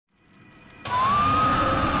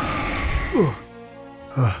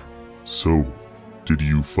So, did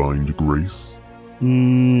you find Grace?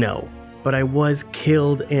 No, but I was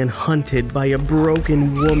killed and hunted by a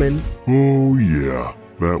broken woman. Oh yeah,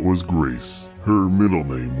 that was Grace. Her middle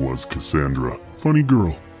name was Cassandra. Funny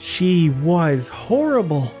girl. She was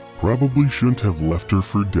horrible. Probably shouldn't have left her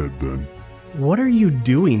for dead then. What are you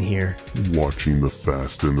doing here? Watching the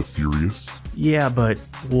Fast and the Furious? Yeah, but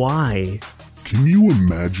why? Can you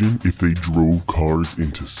imagine if they drove cars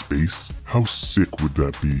into space? How sick would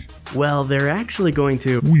that be? Well, they're actually going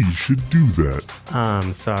to... We should do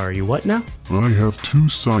that. Sorry, what now? I have 2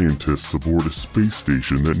 scientists aboard a space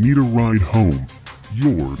station that need a ride home.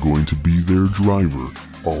 You're going to be their driver.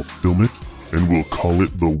 I'll film it, and we'll call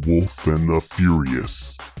it The Wolf and the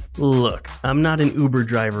Furious. Look, I'm not an Uber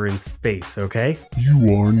driver in space, okay?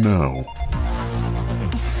 You are now.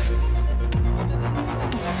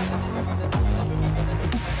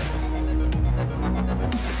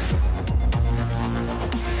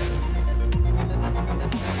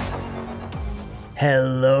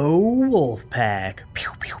 Hello, Wolfpack.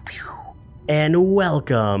 Pew, pew, pew. And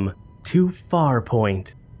welcome to Farpoint.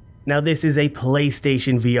 Now, this is a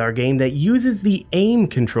PlayStation VR game that uses the aim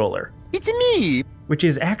controller. It's me! Which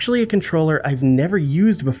is actually a controller I've never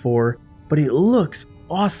used before, but it looks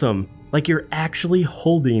awesome, like you're actually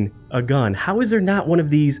holding a gun. How is there not one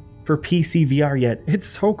of these for PC VR yet? It's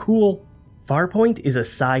so cool. Farpoint is a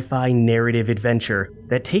sci-fi narrative adventure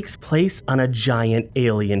that takes place on a giant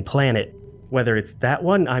alien planet. Whether it's that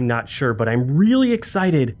one, I'm not sure, but I'm really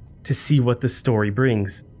excited to see what the story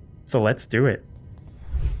brings. So let's do it.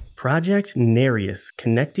 Project Nereus,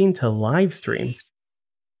 connecting to live stream.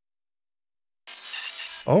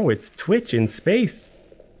 Oh, it's Twitch in space.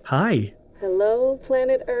 Hi. Hello,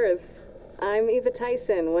 planet Earth. I'm Eva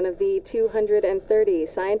Tyson, one of the 230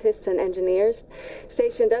 scientists and engineers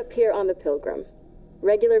stationed up here on the Pilgrim.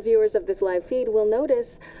 Regular viewers of this live feed will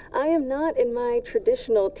notice I am not in my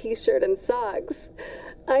traditional t-shirt and socks.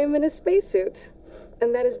 I am in a spacesuit.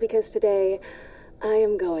 And that is because today I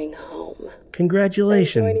am going home.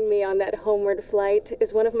 Congratulations. And joining me on that homeward flight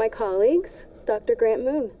is one of my colleagues, Dr. Grant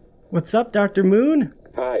Moon. What's up, Dr. Moon?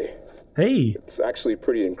 Hi. Hey. It's actually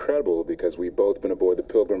pretty incredible because we've both been aboard the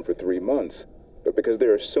Pilgrim for 3 months. But because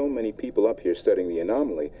there are so many people up here studying the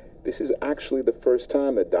anomaly, this is actually the first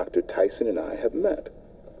time that Dr. Tyson and I have met.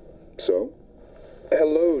 So,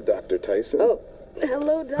 hello, Dr. Tyson. Oh,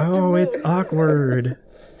 hello, Dr. Oh, Moon. it's awkward.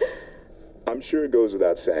 I'm sure it goes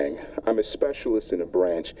without saying, I'm a specialist in a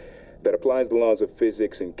branch that applies the laws of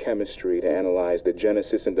physics and chemistry to analyze the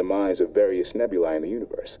genesis and demise of various nebulae in the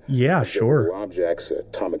universe. Yeah, sure. Observable objects,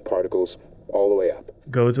 atomic particles, all the way up.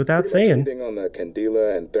 Goes without Pretty much saying. anything on the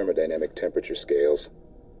candela and thermodynamic temperature scales.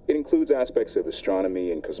 It includes aspects of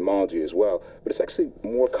astronomy and cosmology as well, but it's actually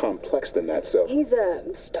more complex than that, so... He's a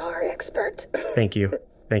star expert. Thank you.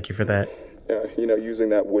 Thank you for that. Using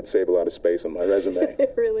that would save a lot of space on my resume.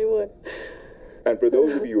 It really would. And for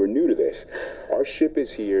those of you who are new to this, our ship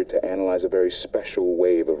is here to analyze a very special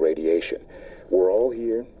wave of radiation. We're all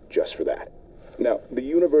here just for that. Now, the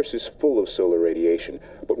universe is full of solar radiation,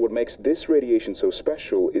 but what makes this radiation so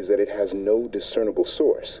special is that it has no discernible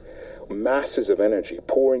source. Masses of energy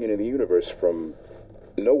pouring into the universe from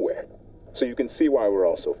nowhere. So you can see why we're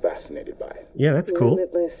all so fascinated by it. Yeah, that's cool.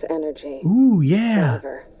 Limitless energy. Ooh, yeah.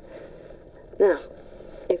 Forever. Now,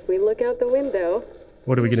 if we look out the window...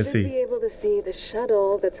 What are we going to should be see? able to see the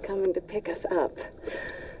shuttle that's coming to pick us up.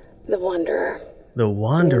 The Wanderer. The Named after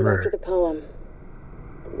Wanderer. the poem.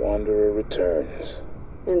 The Wanderer returns.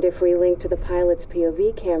 And if we link to the pilot's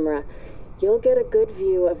POV camera, you'll get a good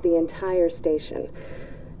view of the entire station,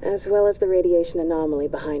 as well as the radiation anomaly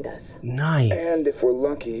behind us. Nice. And if we're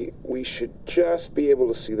lucky, we should just be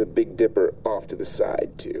able to see the Big Dipper off to the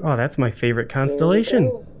side, too. Oh, that's my favorite constellation.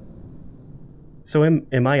 There we go. So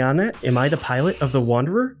am I on that? Am I the pilot of the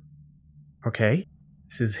Wanderer? Okay.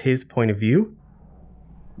 This is his point of view.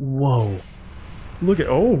 Whoa. Look at...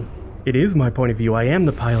 Oh, it is my point of view. I am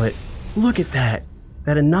the pilot. Look at that.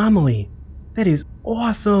 That anomaly. That is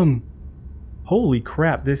awesome. Holy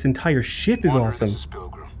crap, this entire ship is awesome. This is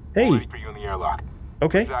Pilgrim. Hey. We'll wait for you in the airlock.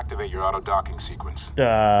 Okay. Please activate your auto-docking sequence.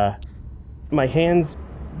 My hands...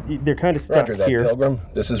 They're kind of stuck Roger that, here. Pilgrim.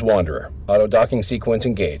 This is Wanderer. Auto-docking sequence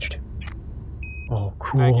engaged. Oh,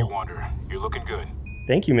 cool. Thank you, Wanderer. You're looking good.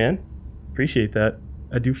 Thank you, man. Appreciate that.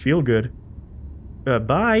 I do feel good.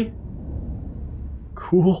 Bye.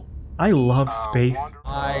 Cool. I love space.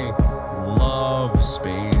 I love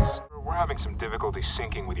space. We're having some difficulty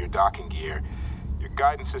syncing with your docking gear. Your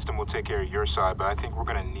guidance system will take care of your side, but I think we're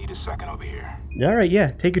gonna need a second over here. Alright,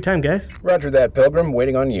 yeah. Take your time, guys. Roger that, Pilgrim.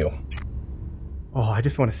 Waiting on you. Oh, I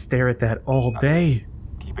just want to stare at that all day.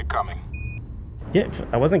 Keep it coming. Yeah,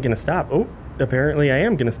 I wasn't gonna stop. Oh, apparently I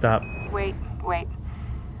am gonna stop. Wait.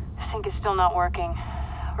 Sync is still not working.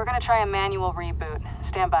 We're gonna try a manual reboot.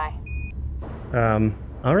 Stand by.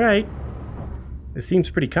 Alright. This seems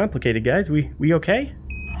pretty complicated, guys. We okay?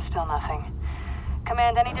 Still nothing.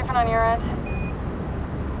 Command, any different on your end?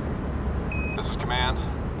 This is Command.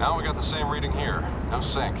 Now we got the same reading here. No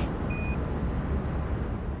sync.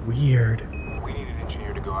 Weird. We need an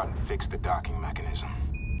engineer to go out and fix the docking mechanism.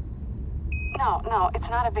 No, it's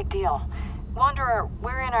not a big deal. Wanderer,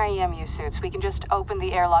 we're in our EMU suits. We can just open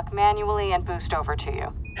the airlock manually and boost over to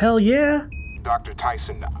you. Hell yeah! Dr.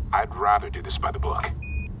 Tyson, I'd rather do this by the book.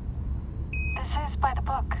 This is by the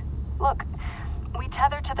book. Look, we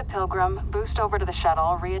tether to the Pilgrim, boost over to the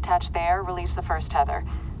shuttle, reattach there, release the first tether.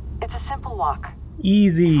 It's a simple walk.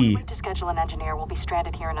 Easy. If we to schedule an engineer, we'll be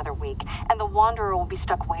stranded here another week, and the Wanderer will be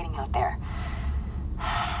stuck waiting out there.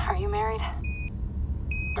 Are you married?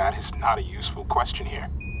 That is not a useful question here.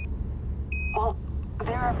 Well,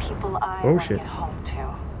 there are people I Oh, want to shit. get home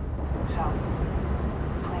to. So,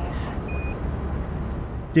 please.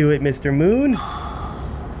 Do it, Mr. Moon.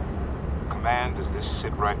 Command, does this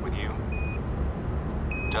sit right with you?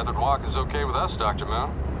 Tethered walk is okay with us, Dr.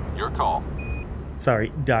 Moon. Your call.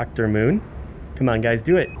 Sorry, Dr. Moon. Come on, guys,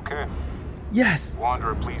 do it. Okay. Yes!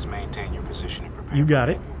 Wanderer, please maintain your position and prepare You got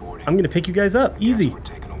for it. boarding. I'm gonna pick you guys up. Easy. We're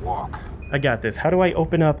taking a walk. I got this. How do I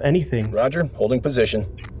open up anything? Roger, holding position.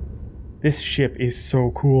 This ship is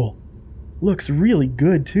so cool. Looks really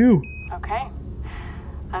good, too. Okay.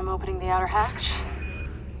 I'm opening the outer hatch.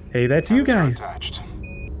 Hey, that's you guys. Attached.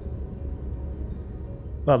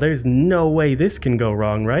 Well, there's no way this can go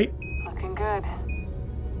wrong, right? Looking good.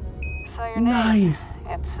 So your name? Nice.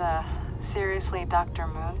 It's, seriously Dr.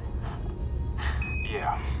 Moon?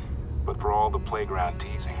 Yeah, but for all the playground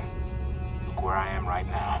teasing, look where I am right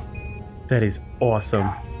now. That is awesome.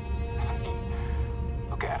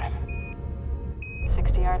 Look at it.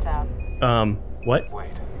 60 yards out. What?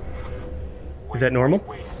 Wait. Is that normal?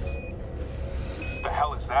 Wait. The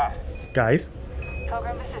hell is that? Guys?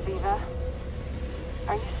 Pilgrim, this is Eva.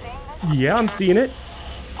 Are you seeing this? Yeah, I'm seeing it.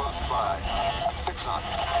 +5.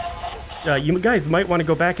 600. You guys might want to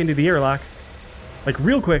go back into the airlock. Like,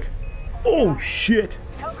 real quick. Oh, shit.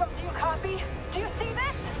 Pilgrim, do you copy? Do you see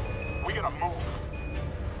this? We gotta move.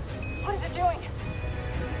 What is it doing?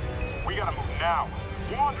 We gotta move now.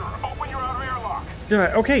 Wanderer, open your outer airlock.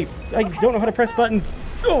 Okay, I don't know how to press buttons.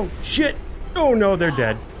 Oh, shit. Oh, no, they're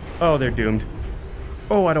dead. Oh, they're doomed.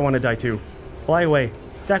 Oh, I don't want to die, too. Fly away.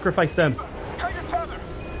 Sacrifice them. Cut your tether.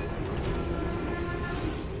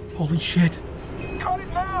 Holy shit. Cut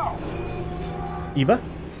it now. Eva?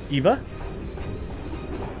 Eva?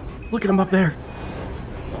 Look at him up there.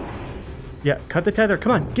 Yeah, cut the tether.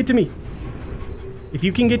 Come on, get to me. If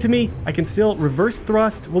you can get to me, I can still reverse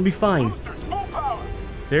thrust. We'll be fine. Boosters, full power.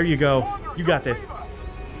 There you go. Wanderer, You got go this. Eva.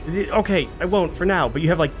 Okay, I won't for now, but you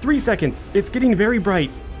have like 3 seconds. It's getting very bright.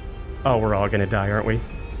 Oh, we're all gonna die, aren't we?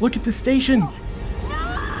 Look at the station.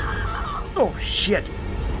 Oh, shit.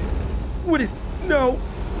 What is... No.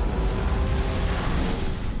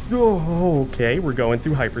 Oh, okay, we're going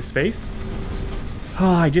through hyperspace. Oh,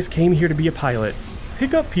 I just came here to be a pilot.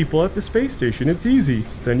 Pick up people at the space station, it's easy.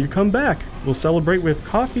 Then you come back. We'll celebrate with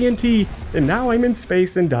coffee and tea, and now I'm in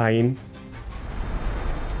space and dying.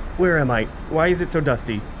 Where am I? Why is it so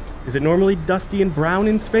dusty? Is it normally dusty and brown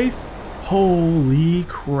in space? Holy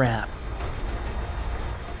crap.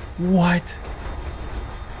 What?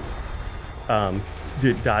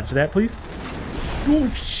 Dodge that, please?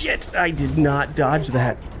 Oh, shit! I did not dodge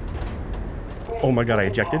that. Oh my god, I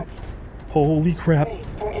ejected. Holy crap.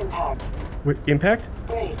 Brace for impact. Wait, impact?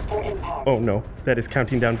 Brace for impact. Oh no, that is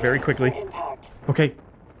counting down very Brace quickly. for impact. Okay.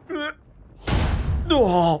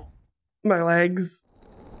 Oh, my legs.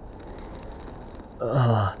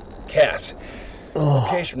 Ugh. Cass, Oh,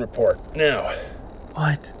 location report, now.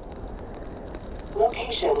 what?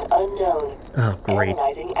 Location unknown. Oh, great.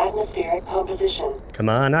 Analyzing atmospheric composition. Come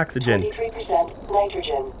on, oxygen. 23%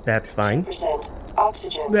 nitrogen. That's fine. 2%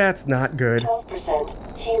 oxygen. That's not good.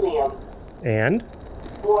 12% helium. And?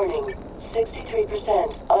 Warning.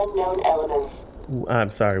 63% unknown elements.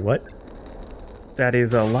 I'm sorry, what? That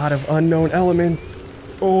is a lot of unknown elements.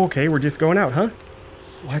 Oh, okay, we're just going out, huh?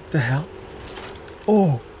 What the hell?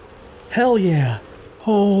 Oh, hell yeah.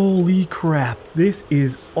 Holy crap, this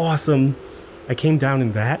is awesome. I came down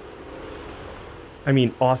in that. I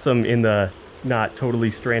mean, awesome in the not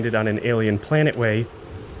totally stranded on an alien planet way,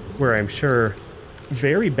 where I'm sure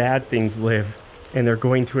very bad things live, and they're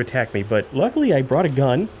going to attack me. But luckily, I brought a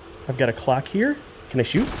gun. I've got a clock here. Can I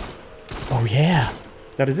shoot? Oh, yeah.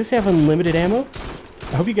 Now, does this have unlimited ammo?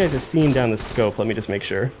 I hope you guys are seeing down the scope. Let me just make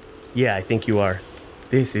sure. Yeah, I think you are.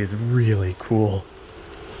 This is really cool.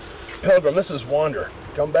 Pilgrim, this is Wander.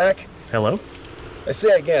 Come back? Hello? I say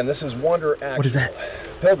again, this is Wander Actual. What is that?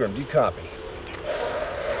 Pilgrim, do you copy?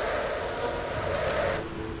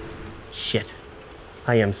 Shit.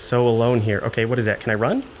 I am so alone here. Okay, what is that? Can I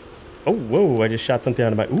run? Oh, whoa, I just shot something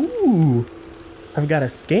out of my... Ooh! I've got a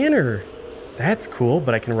scanner. That's cool,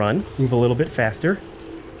 but I can run. Move a little bit faster.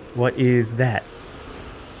 What is that?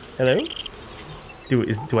 Hello?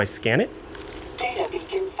 Do I scan it? Data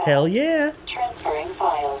beacon found. Hell yeah! Transferring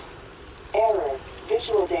files. Error.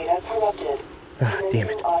 Visual data corrupted. Ah, damn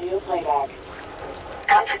it. Audio playback.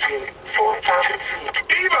 Altitude 4,000 feet.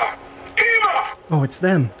 Eva! Eva! Oh, it's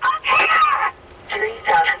them.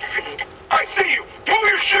 3,000 feet. I see you! Pull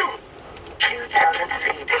your chute! 2,000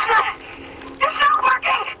 feet. It's not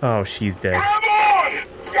working! Oh, she's dead. Grab on!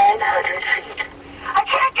 900 feet. I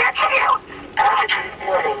can't get to you! Altitude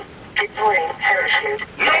warning. Deploying parachute.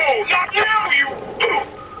 No, not now, you...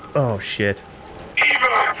 Oh, shit.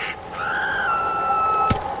 Eva!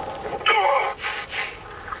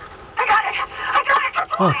 I got it!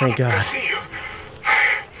 Oh, thank God. I see you.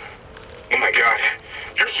 Oh my God.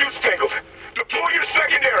 Your chute's tangled. Deploy your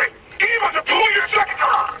secondary! Eva, deploy your second...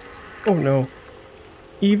 Oh, no.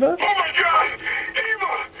 Eva? Oh my God!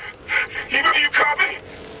 Eva! Eva, do you copy?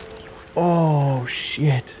 Oh,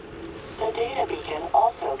 shit. The data beacon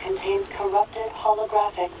also contains corrupted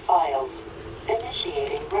holographic files.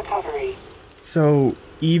 Initiating recovery. So,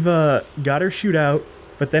 Eva got her chute out,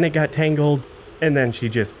 but then it got tangled, and then she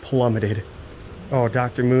just plummeted. Oh,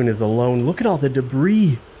 Dr. Moon is alone. Look at all the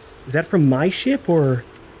debris. Is that from my ship or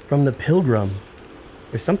from the Pilgrim?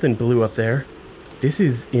 There's something blue up there. This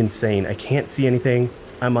is insane. I can't see anything.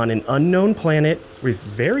 I'm on an unknown planet with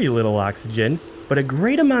very little oxygen, but a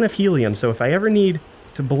great amount of helium, so if I ever need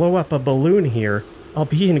to blow up a balloon here, I'll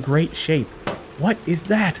be in great shape. What is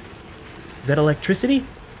that? Is that electricity?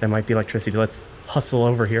 That might be electricity. Let's hustle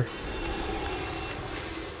over here.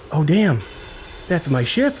 Oh, damn. That's my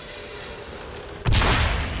ship.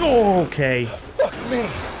 Okay. Fuck me.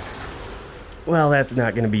 Well, that's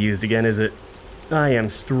not going to be used again, is it? I am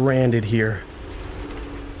stranded here.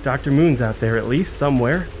 Dr. Moon's out there at least,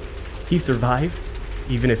 somewhere. He survived,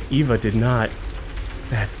 even if Eva did not.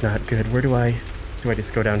 That's not good. Where do I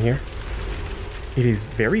just go down here? It is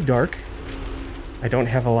very dark. I don't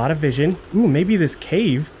have a lot of vision. Ooh, maybe this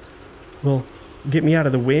cave will get me out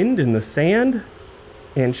of the wind and the sand,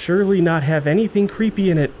 and surely not have anything creepy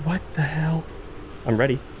in it. What the hell? I'm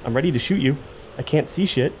ready. I'm ready to shoot you. I can't see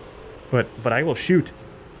shit, but I will shoot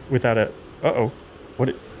without a... Uh-oh.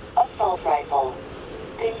 What? Assault rifle.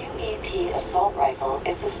 The UEP assault rifle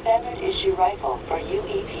is the standard issue rifle for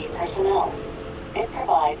UEP personnel. It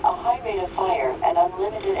provides a high rate of fire and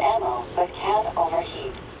unlimited ammo, but can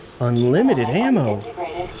overheat. Unlimited ammo?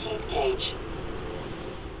 Integrated heat gauge.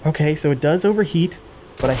 Okay, so it does overheat,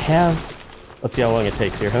 but I have... Let's see how long it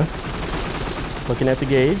takes here, huh? Looking at the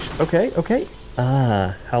gauge. Okay, okay.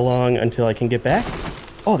 Ah, how long until I can get back?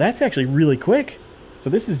 Oh, that's actually really quick.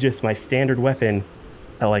 So this is just my standard weapon.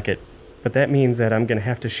 I like it. But that means that I'm gonna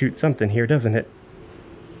have to shoot something here, doesn't it?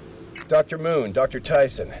 Dr. Moon, Dr.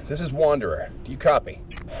 Tyson, this is Wanderer. Do you copy?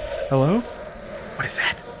 Hello? What is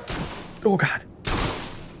that? Oh, God.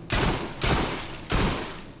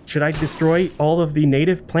 Should I destroy all of the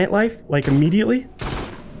native plant life, like, immediately?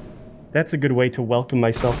 That's a good way to welcome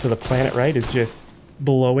myself to the planet, right? Is just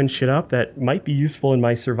blowing shit up that might be useful in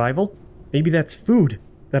my survival. Maybe that's food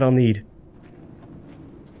that I'll need.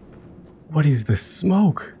 What is the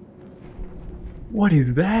smoke? What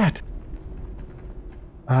is that?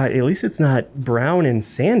 At least it's not brown and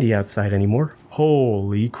sandy outside anymore.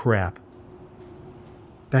 Holy crap.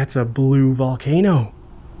 That's a blue volcano.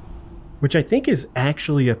 Which I think is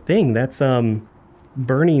actually a thing. That's,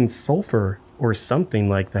 burning sulfur or something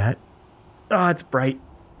like that. Ah, it's bright.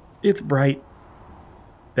 It's bright.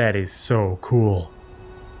 That is so cool.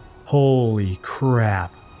 Holy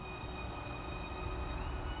crap.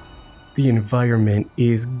 The environment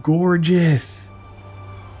is gorgeous.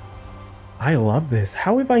 I love this.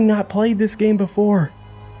 How have I not played this game before?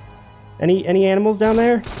 Any animals down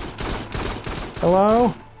there?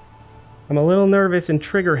 Hello? I'm a little nervous and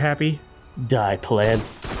trigger happy. Die,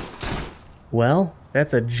 plants. Well,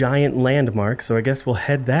 that's a giant landmark, so I guess we'll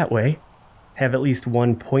head that way. Have at least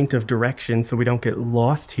one point of direction so we don't get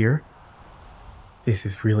lost here. This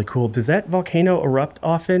is really cool. Does that volcano erupt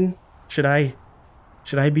often? Should I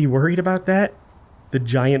be worried about that? The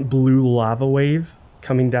giant blue lava waves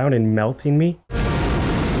coming down and melting me?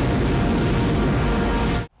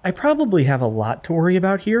 I probably have a lot to worry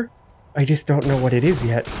about here. I just don't know what it is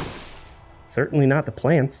yet. Certainly not the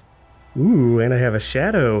plants. Ooh, and I have a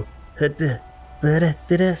shadow.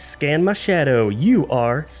 Scan my shadow. You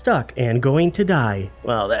are stuck and going to die.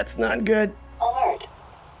 Well, that's not good. Alert.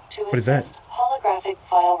 To What is that? assist holographic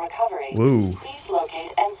file recovery, Whoa. please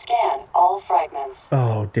locate and scan all fragments.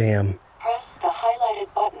 Oh, damn. Press the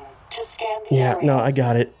highlighted button to scan the Yeah, area. no, I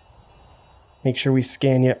got it. Make sure we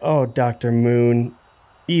scan you. Oh, Dr. Moon.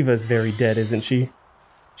 Eva's very dead, isn't she?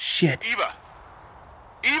 Shit. Eva!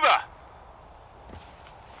 Eva!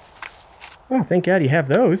 Oh, thank God you have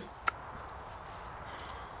those.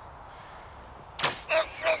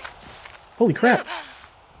 Holy crap.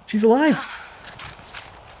 She's alive.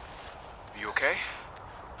 You okay?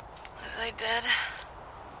 Was I dead?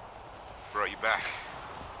 Brought you back.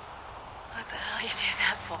 What the hell you do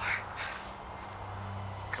that for?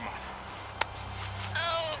 Come on.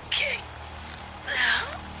 Okay.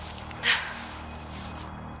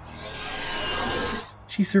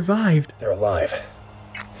 She survived. They're alive.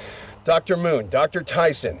 Dr. Moon, Dr.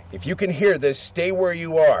 Tyson, if you can hear this, stay where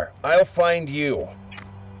you are. I'll find you.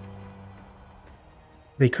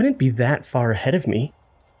 They couldn't be that far ahead of me.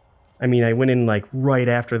 I mean, I went in like right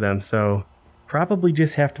after them, so probably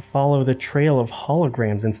just have to follow the trail of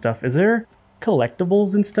holograms and stuff. Is there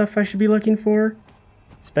collectibles and stuff I should be looking for?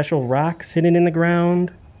 Special rocks hidden in the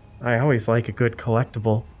ground? I always like a good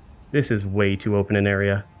collectible. This is way too open an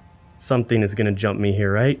area. Something is gonna jump me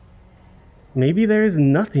here, right? Maybe there's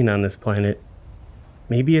nothing on this planet.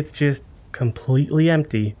 Maybe it's just completely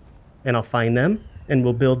empty. And I'll find them, and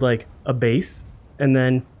we'll build like a base, and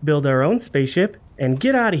then build our own spaceship, and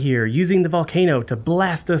get out of here using the volcano to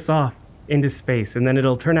blast us off into space. And then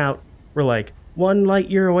it'll turn out we're like 1 light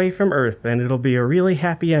year away from Earth, and it'll be a really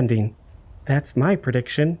happy ending. That's my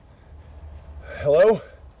prediction. Hello?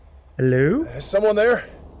 Hello? Is someone there?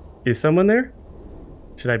 Is someone there?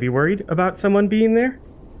 Should I be worried about someone being there?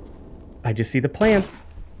 I just see the plants.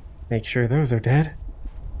 Make sure those are dead.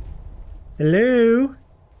 Hello?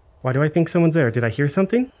 Why do I think someone's there? Did I hear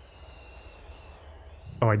something?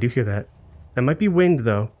 Oh, I do hear that. That might be wind,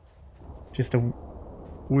 though. Just a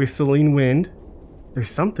whistling wind.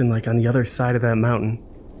 There's something like on the other side of that mountain.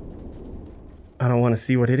 I don't want to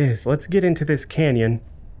see what it is. Let's get into this canyon.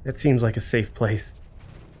 That seems like a safe place.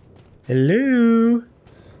 Hello?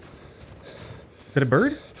 Is that a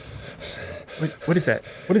bird? What is that?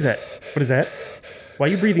 What is that? What is that? Why are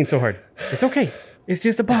you breathing so hard? It's okay. It's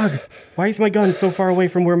just a bug. Why is my gun so far away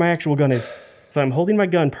from where my actual gun is? So I'm holding my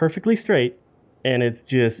gun perfectly straight, and it's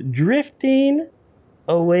just drifting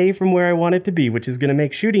away from where I want it to be, which is going to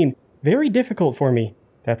make shooting very difficult for me.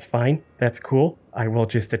 That's fine. That's cool. I will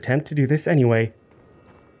just attempt to do this anyway.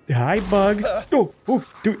 Hi, bug. Oh,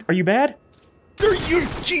 dude, are you bad? Are you?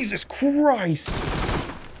 Jesus Christ.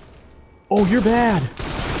 Oh, you're bad.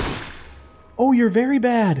 Oh, you're very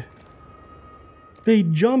bad. They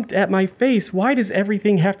jumped at my face. Why does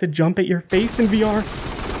everything have to jump at your face in VR?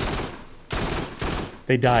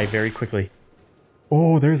 They die very quickly.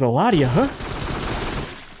 Oh, there's a lot of you, huh?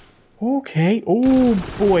 Okay. Oh,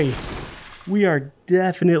 boy. We are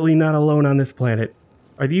definitely not alone on this planet.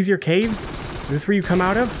 Are these your caves? Is this where you come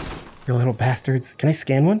out of? You little bastards. Can I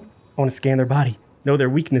scan one? I want to scan their body. Know their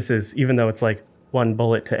weaknesses, even though it's like 1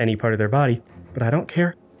 bullet to any part of their body. But I don't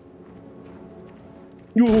care.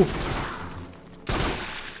 Ooh.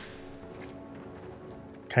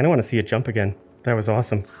 Kind of want to see it jump again. That was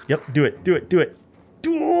awesome. Yep, do it, do it, do it.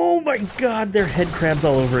 Oh my god, their head crabs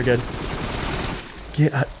all over again.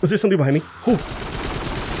 Was there something behind me? Oh.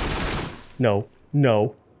 No,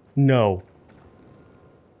 no, no.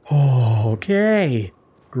 Oh, okay.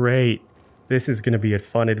 Great. This is going to be a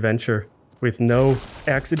fun adventure with no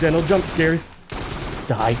accidental jump scares.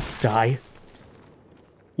 Die, die.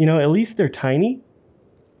 You know, at least they're tiny.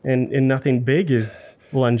 And nothing big is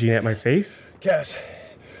lunging at my face. Cass,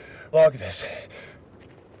 log this.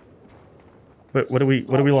 But what are we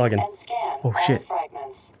logging? Oh shit.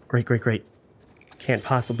 Fragments. Great, great, great. Can't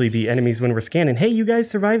possibly be enemies when we're scanning. Hey, you guys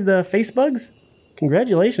survived the face bugs?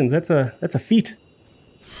 Congratulations, that's a feat.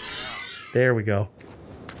 There we go.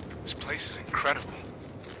 This place is incredible.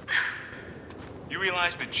 You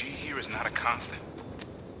realize the G here is not a constant.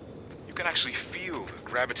 You can actually feel the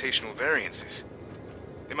gravitational variances.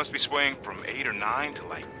 They must be swaying from 8 or 9 to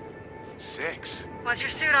like 6. What's your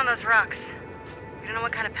suit on those rocks? We don't know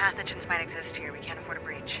what kind of pathogens might exist here. We can't afford a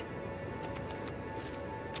breach.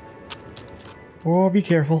 Oh, be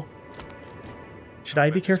careful. Should I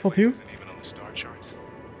be careful too? Isn't even on the star charts.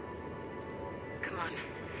 Come on.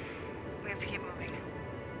 We have to keep moving.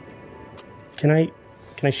 Can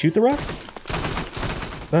I shoot the rock?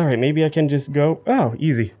 Alright, maybe I can just go. Oh,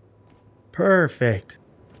 easy. Perfect.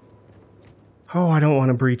 Oh, I don't want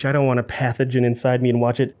to breach. I don't want a pathogen inside me and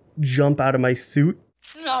watch it jump out of my suit.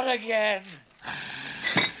 Not again.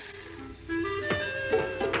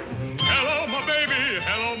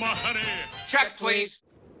 Check, please.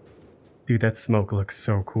 Dude, that smoke looks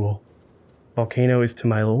so cool. Volcano is to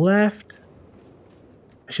my left.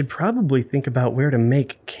 I should probably think about where to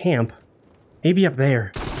make camp. Maybe up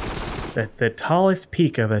there. The tallest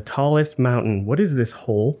peak of the tallest mountain. What is this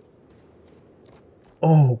hole?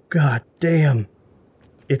 Oh, god damn.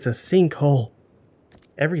 It's a sinkhole.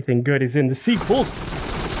 Everything good is in the sequels.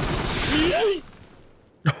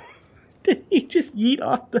 Did he just yeet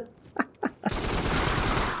off the...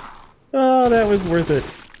 Oh, that was worth it.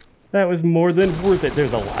 That was more than worth it.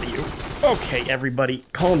 There's a lot of you. Okay, everybody,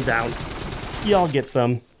 calm down. Y'all get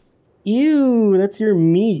some. Ew, that's your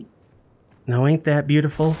meat. Now ain't that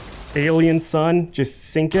beautiful? Alien sun just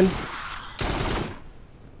sinking.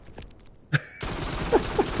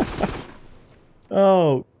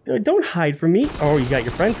 Oh, don't hide from me. Oh, you got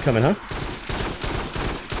your friends coming, huh?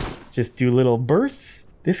 Just do little bursts.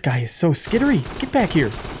 This guy is so skittery. Get back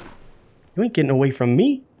here. You ain't getting away from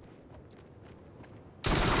me.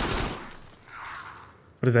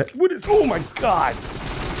 What is that? What is... Oh my god!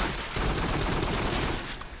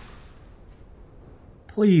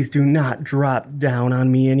 Please do not drop down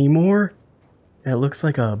on me anymore. That looks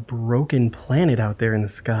like a broken planet out there in the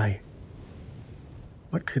sky.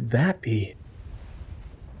 What could that be?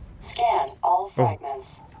 Scan all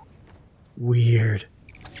fragments. Oh. Weird.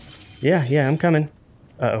 Yeah, I'm coming.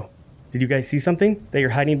 Uh-oh. Did you guys see something? That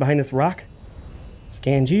you're hiding behind this rock?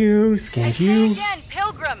 Scanned you, scanned you. Again,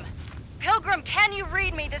 Pilgrim! Pilgrim, can you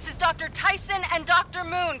read me? This is Dr. Tyson and Dr.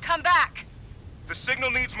 Moon. Come back. The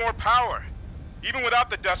signal needs more power, even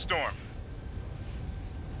without the dust storm.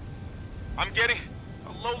 I'm getting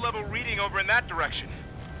a low-level reading over in that direction.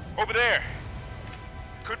 Over there.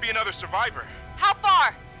 Could be another survivor. How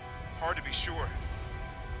far? Hard to be sure.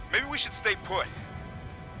 Maybe we should stay put.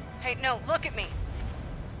 Hey, no, look at me.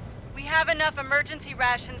 We have enough emergency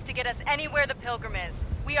rations to get us anywhere the Pilgrim is.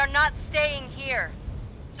 We are not staying here.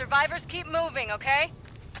 Survivors keep moving, okay?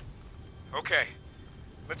 Okay.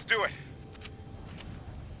 Let's do it.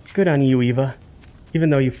 Good on you, Eva.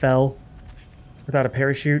 Even though you fell without a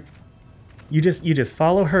parachute. You just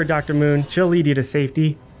follow her, Dr. Moon. She'll lead you to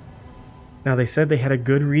safety. Now, they said they had a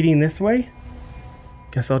good reading this way.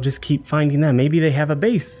 Guess I'll just keep finding them. Maybe they have a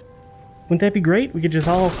base. Wouldn't that be great? We could just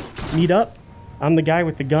all meet up. I'm the guy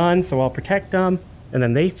with the gun, so I'll protect them. And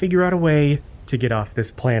then they figure out a way to get off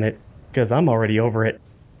this planet. Because I'm already over it.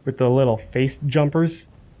 With the little face jumpers.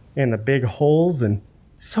 And the big holes and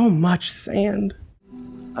so much sand.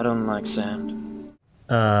 I don't like sand.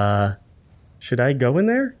 Should I go in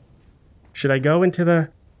there? Should I go into the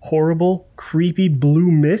horrible, creepy blue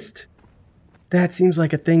mist? That seems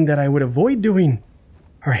like a thing that I would avoid doing.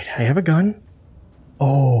 Alright, I have a gun.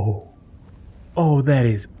 Oh, that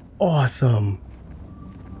is awesome.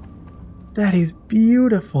 That is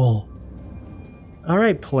beautiful.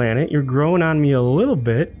 Alright, planet, you're growing on me a little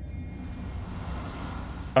bit.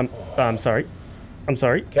 I'm sorry. I'm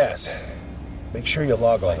sorry. Cass, make sure you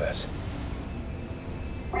log all this.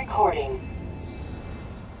 Recording.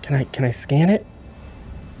 Can I scan it?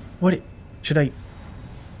 What? Should I...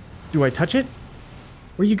 Do I touch it?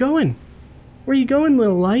 Where you going? Where you going,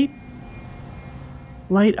 little light?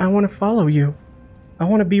 Light, I want to follow you. I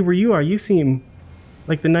want to be where you are. You seem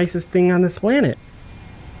like the nicest thing on this planet.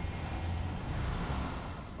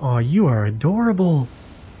 Oh, you are adorable.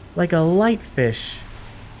 Like a light fish.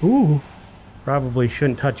 Ooh. Probably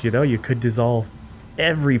shouldn't touch you, though. You could dissolve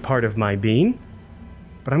every part of my being.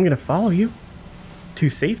 But I'm going to follow you. To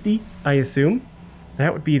safety, I assume.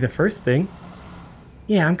 That would be the first thing.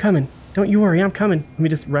 Yeah, I'm coming. Don't you worry, I'm coming. Let me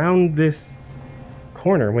just round this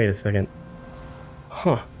corner. Wait a second.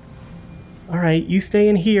 Huh. Alright, you stay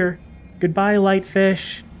in here. Goodbye,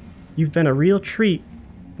 lightfish. You've been a real treat.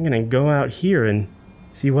 I'm gonna go out here and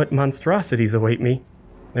see what monstrosities await me.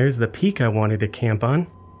 There's the peak I wanted to camp on.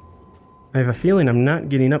 I have a feeling I'm not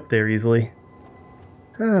getting up there easily.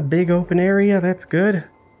 Big open area, that's good.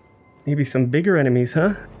 Maybe some bigger enemies,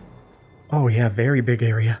 huh? Oh yeah, very big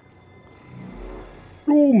area.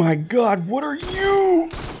 Oh my god, what are you?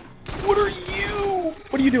 What are you?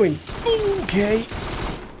 What are you doing? Okay.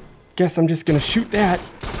 Guess I'm just gonna shoot that.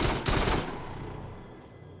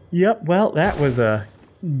 Yep, well, that was a...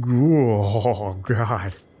 Oh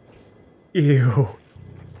god. Ew.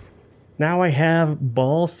 Now I have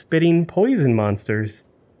ball-spitting poison monsters.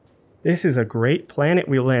 This is a great planet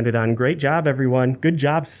we landed on. Great job, everyone. Good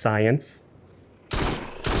job, science.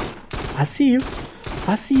 I see you.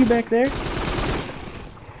 I see you back there.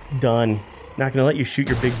 Done. Not gonna let you shoot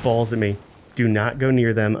your big balls at me. Do not go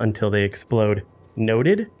near them until they explode.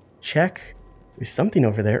 Noted. Check. There's something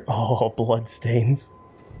over there. Oh, bloodstains.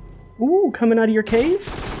 Ooh, coming out of your cave?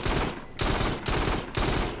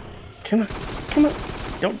 Come on. Come on.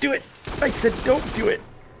 Don't do it. I said don't do it.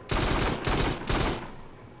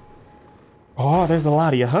 Oh, there's a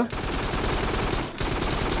lot of you, huh?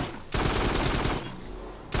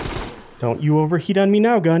 Don't you overheat on me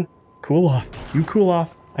now, gun. Cool off. You cool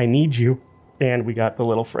off. I need you. And we got the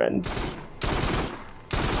little friends.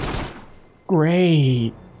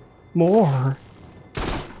 Great. More.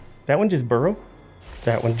 That one just burrowed?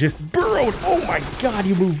 That one just burrowed. Oh my god,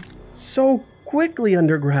 you move so quickly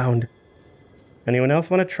underground. Anyone else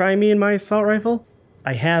want to try me and my assault rifle?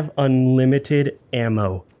 I have unlimited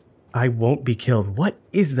ammo. I won't be killed. What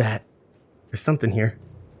is that? There's something here.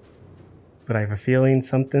 But I have a feeling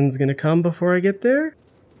something's gonna come before I get there.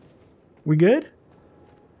 We good?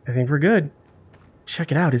 I think we're good.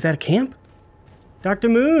 Check it out. Is that a camp? Dr.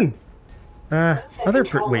 Moon!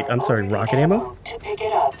 Wait, I'm sorry, rocket ammo? To pick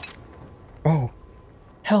it up. Oh,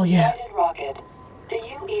 hell yeah. Guided rocket. The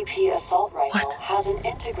UEP assault rifle has an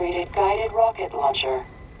integrated guided rocket launcher.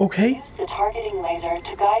 Okay. Use the targeting laser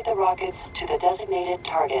to guide the rockets to the designated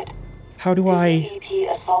target. How do the I... UEP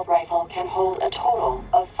assault rifle can hold a total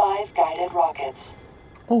of 5 guided rockets.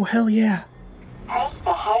 Oh, hell yeah. Press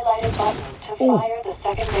the highlighted button to fire the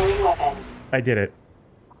secondary weapon. I did it.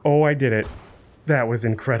 Oh, I did it. That was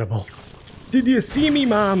incredible. Did you see me,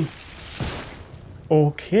 Mom?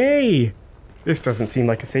 Okay. This doesn't seem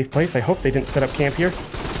like a safe place. I hope they didn't set up camp here.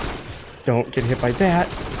 Don't get hit by that.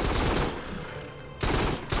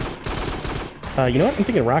 You know what? I'm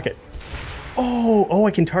thinking rocket. Oh,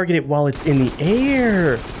 I can target it while it's in the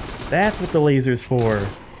air. That's what the laser's for.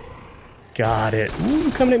 Got it. Ooh,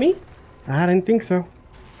 you coming at me? I didn't think so.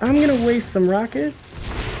 I'm gonna waste some rockets.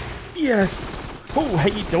 Yes. Oh,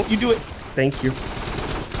 hey, don't you do it. Thank you.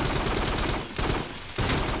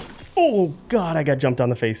 Oh, God, I got jumped on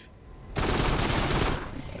the face.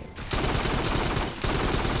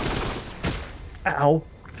 Ow.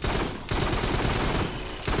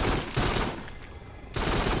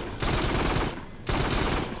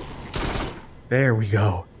 There we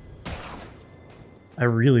go. I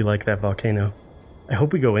really like that volcano. I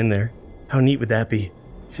hope we go in there. How neat would that be?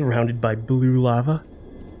 Surrounded by blue lava.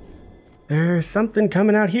 There's something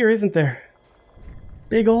coming out here, isn't there?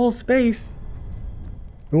 Big ol' space.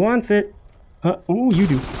 Who wants it? Ooh, you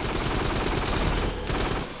do.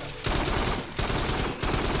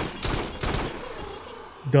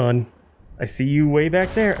 Done. I see you way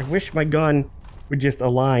back there. I wish my gun would just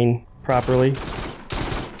align properly.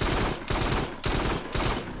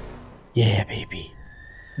 Yeah, baby.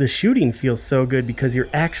 The shooting feels so good because you're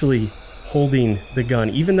actually holding the gun.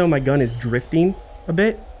 Even though my gun is drifting a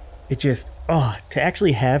bit, it just, to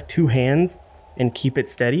actually have two hands and keep it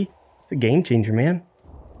steady, it's a game changer, man.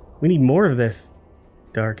 We need more of this.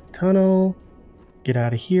 Dark tunnel. Get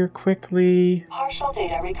out of here quickly. Partial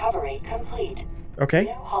data recovery complete. Okay.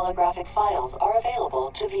 New holographic files are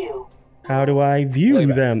available to view. How do I view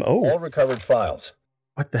them? Oh. All recovered files.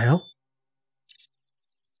 What the hell?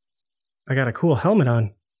 I got a cool helmet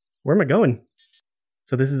on. Where am I going?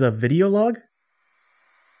 So this is a video log?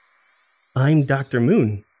 I'm Dr.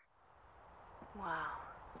 Moon. Wow.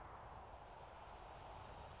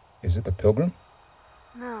 Is it the Pilgrim?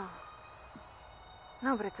 No.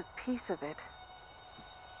 No, but it's a piece of it.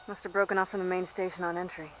 Must have broken off from the main station on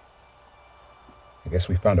entry. I guess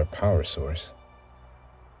we found our power source.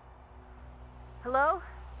 Hello?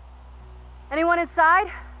 Anyone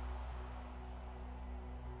inside?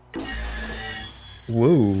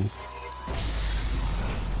 Whoa.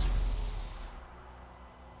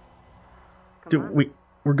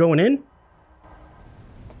 We're going in?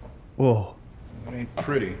 Whoa. It ain't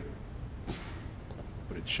pretty,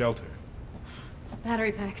 but it's shelter.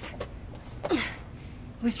 Battery packs.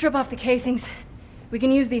 We strip off the casings. We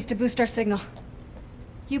can use these to boost our signal.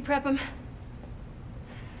 You prep them.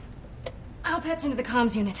 I'll patch into the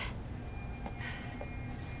comms unit.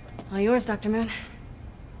 All yours, Dr. Moon.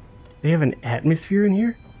 They have an atmosphere in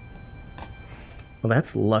here? Well,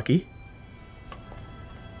 that's lucky.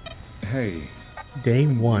 Hey. Day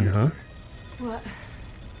one, huh? What?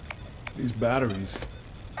 These batteries,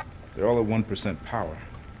 they're all at 1% power.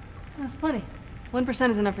 That's plenty. 1%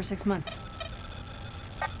 is enough for 6 months.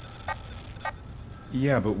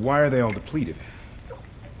 Yeah, but why are they all depleted?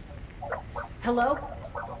 Hello?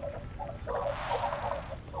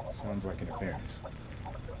 Sounds like interference.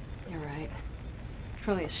 You're right. There's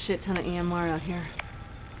probably a shit ton of EMR out here.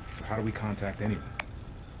 So how do we contact anyone?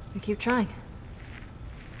 We keep trying.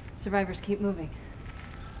 Survivors keep moving.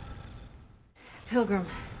 Pilgrim.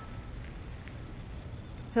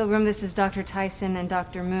 Pilgrim, this is Dr. Tyson and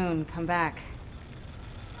Dr. Moon. Come back.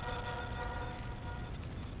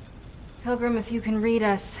 Pilgrim, if you can read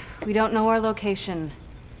us, we don't know our location.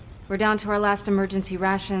 We're down to our last emergency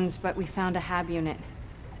rations, but we found a hab unit.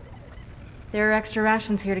 There are extra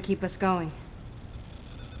rations here to keep us going.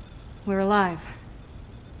 We're alive.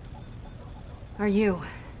 Are you?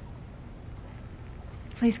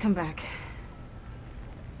 Please come back.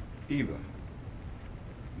 Eva,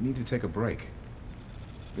 you need to take a break.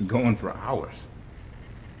 Been going for hours.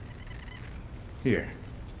 Here.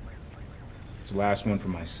 It's the last one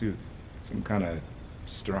from my suit. Some kind of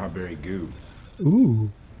strawberry goo. Ooh.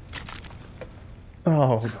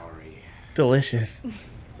 Oh. Sorry. Delicious.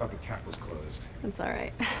 Thought the cap was closed. That's all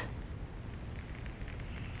right.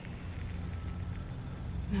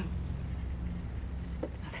 No. Oh,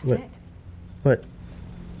 that's What? it. What? What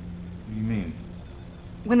do you mean?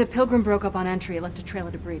 When the Pilgrim broke up on entry, it left a trail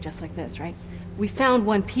of debris just like this, right? We found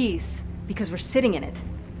one piece because we're sitting in it.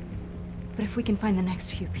 But if we can find the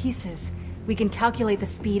next few pieces, we can calculate the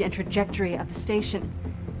speed and trajectory of the station.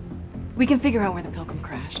 We can figure out where the Pilgrim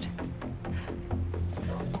crashed.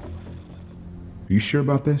 Are you sure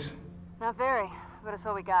about this? Not very, but it's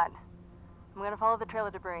what we got. I'm gonna follow the trail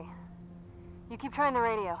of debris. You keep trying the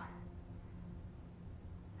radio.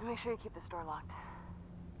 And make sure you keep this door locked.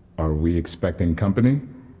 Are we expecting company?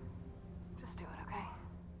 Just do it, okay?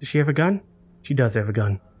 Does she have a gun? She does have a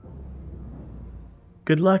gun.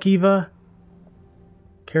 Good luck, Eva.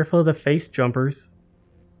 Careful of the face jumpers.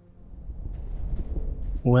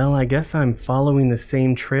 Well, I guess I'm following the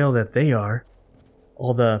same trail that they are.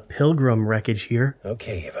 All the Pilgrim wreckage here.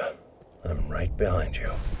 Okay, Eva. I'm right behind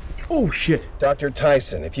you. Oh, shit. Dr.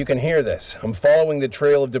 Tyson, if you can hear this, I'm following the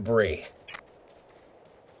trail of debris.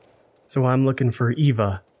 So I'm looking for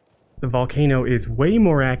Eva. The volcano is way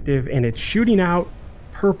more active and it's shooting out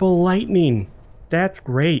purple lightning. That's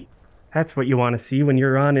great. That's what you want to see when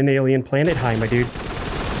you're on an alien planet. Hi, my dude.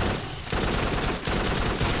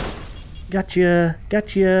 Gotcha.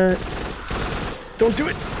 Gotcha. Don't do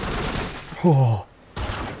it. Oh.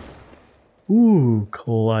 Ooh,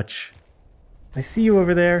 clutch. I see you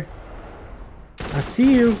over there. I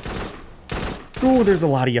see you. Oh, there's a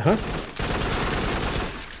lot of you, huh?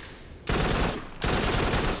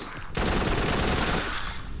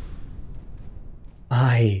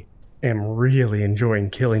 I am really enjoying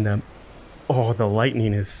killing them. Oh, the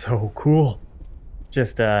lightning is so cool.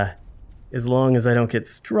 Just, as long as I don't get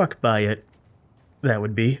struck by it, that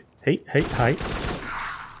would be. Hey, hey, hi.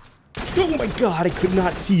 Oh my god, I could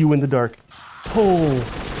not see you in the dark. Oh.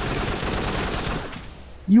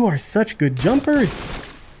 You are such good jumpers.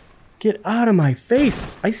 Get out of my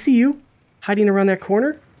face. I see you. Hiding around that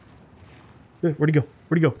corner. Where'd he go?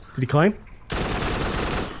 Where'd he go? Did he climb?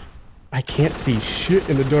 I can't see shit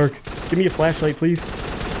in the dark. Give me a flashlight, please.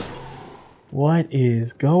 What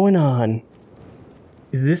is going on?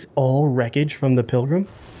 Is this all wreckage from the Pilgrim?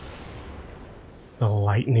 The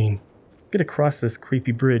lightning. Get across this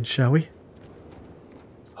creepy bridge, shall we?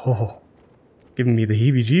 Oh, giving me the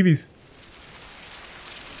heebie-jeebies.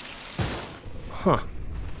 Huh.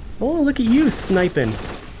 Oh, look at you sniping.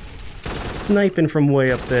 Sniping from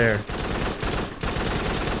way up there.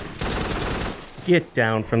 Get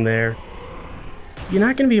down from there. You're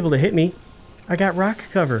not going to be able to hit me. I got rock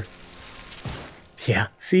cover. Yeah,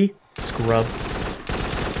 see? Scrub.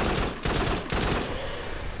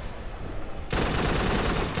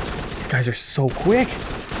 These guys are so quick.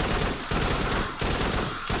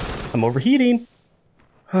 I'm overheating.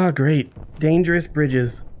 Oh, great. Dangerous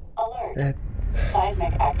bridges. Alert.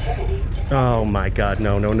 Seismic activity detected. Oh my god,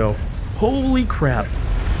 no, no, no. Holy crap.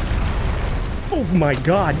 Oh my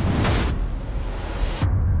god.